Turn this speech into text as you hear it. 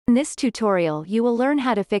In this tutorial you will learn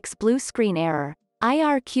how to fix blue screen error,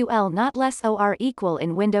 IRQL not less or equal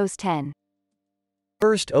in Windows 10.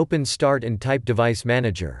 First open Start and type Device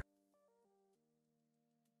Manager.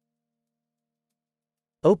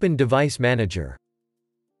 Open Device Manager.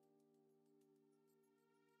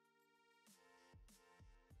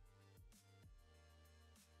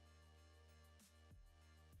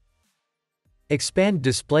 Expand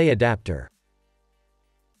Display Adapter.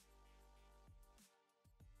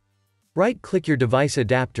 Right-click your device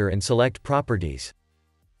adapter and select Properties.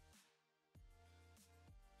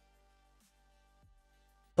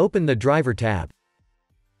 Open the Driver tab.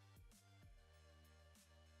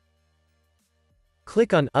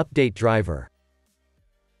 Click on Update Driver.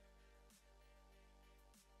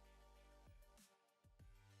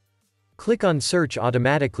 Click on Search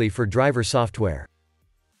automatically for driver software.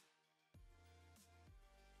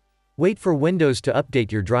 Wait for Windows to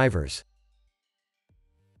update your drivers.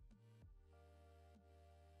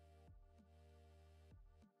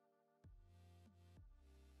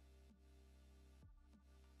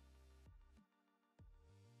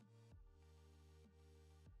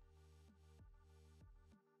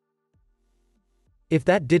 If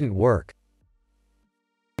that didn't work,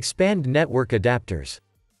 expand Network Adapters.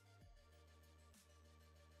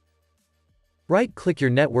 Right-click your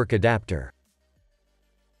network adapter.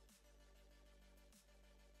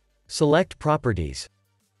 Select Properties.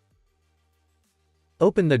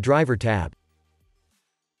 Open the Driver tab.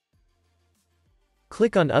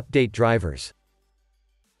 Click on Update Drivers.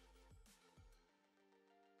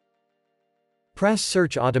 Press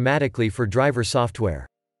Search automatically for driver software.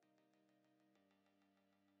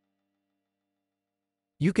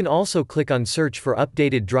 You can also click on Search for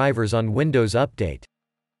updated drivers on Windows Update.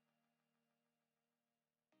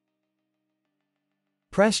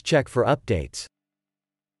 Press Check for updates.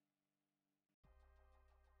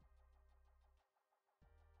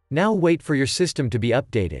 Now wait for your system to be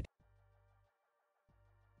updated.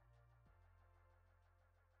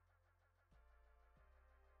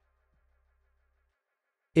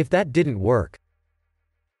 If that didn't work,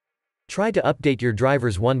 try to update your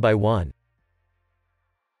drivers one by one.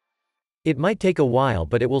 It might take a while,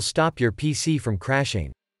 but it will stop your PC from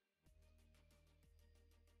crashing.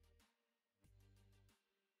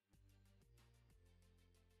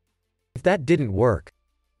 If that didn't work,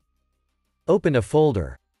 open a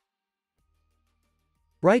folder.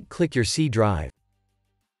 Right-click your C drive.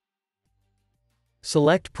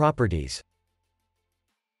 Select Properties.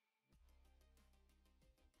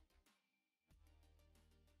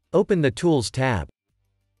 Open the Tools tab.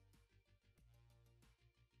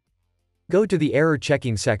 Go to the Error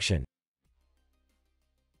Checking section.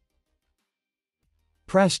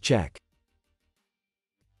 Press Check.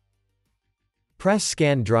 Press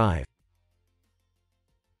Scan Drive.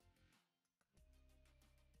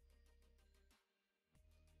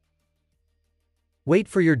 Wait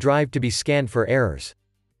for your drive to be scanned for errors.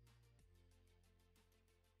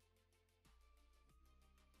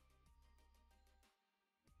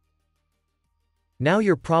 Now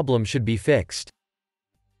your problem should be fixed.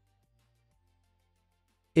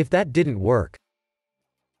 If that didn't work,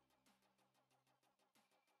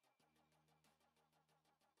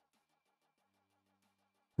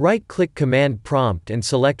 right-click Command Prompt and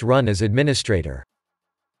select Run as Administrator.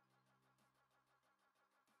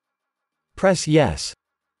 Press Yes.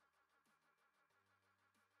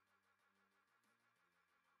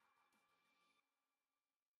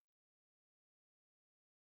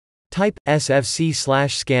 Type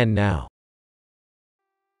sfc/scan now.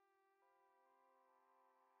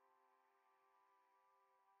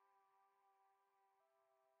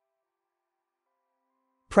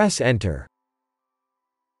 Press Enter.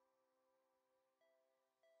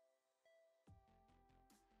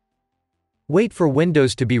 Wait for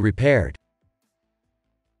Windows to be repaired.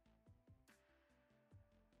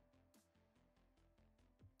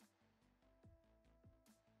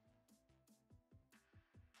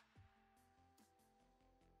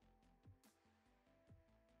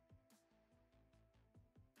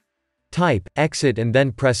 Type Exit and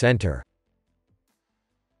then press Enter.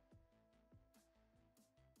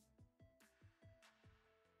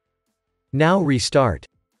 Now restart.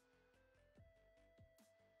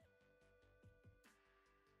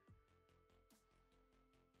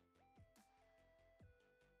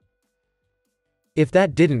 If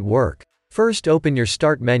that didn't work, first open your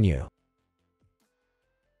Start menu.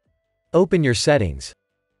 Open your Settings.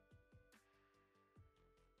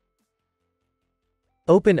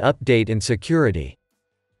 Open Update and Security.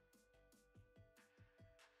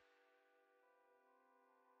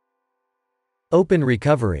 Open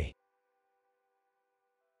Recovery.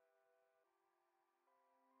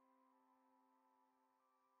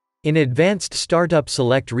 In Advanced Startup,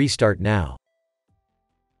 select Restart Now.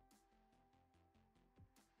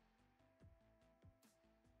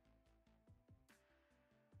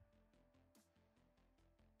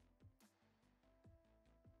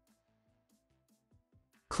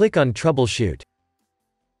 Click on Troubleshoot.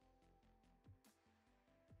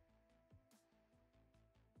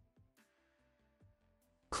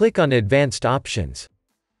 Click on Advanced Options.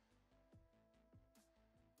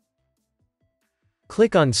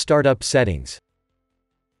 Click on Startup Settings.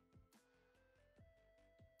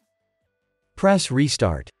 Press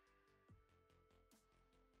Restart.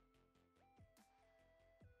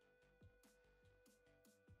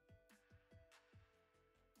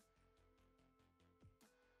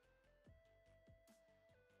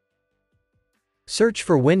 Search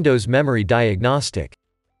for Windows Memory Diagnostic.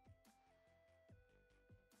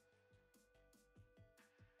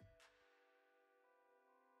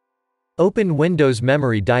 Open Windows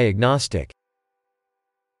Memory Diagnostic.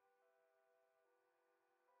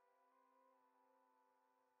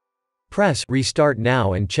 Press Restart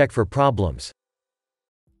Now and check for problems.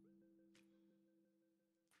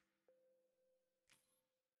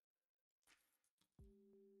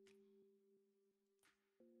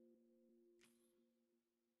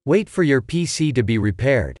 Wait for your PC to be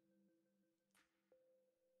repaired.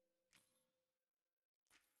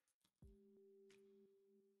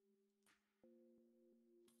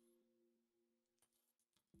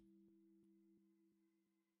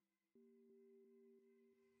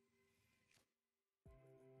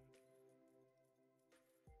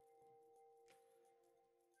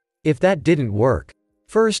 If that didn't work,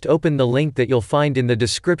 first open the link that you'll find in the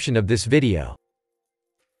description of this video.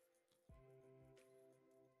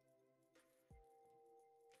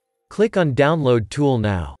 Click on Download Tool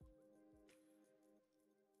now.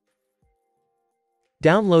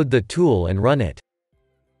 Download the tool and run it.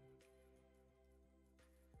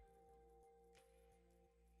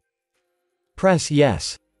 Press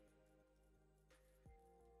Yes.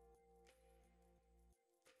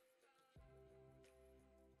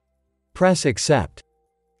 Press Accept.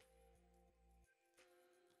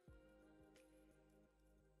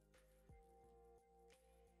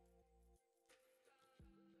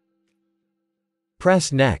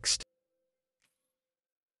 Press Next.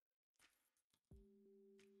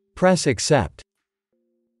 Press Accept.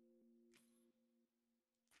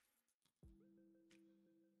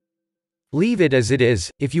 Leave it as it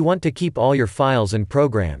is, if you want to keep all your files and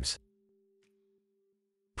programs.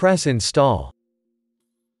 Press Install.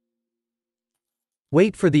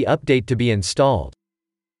 Wait for the update to be installed.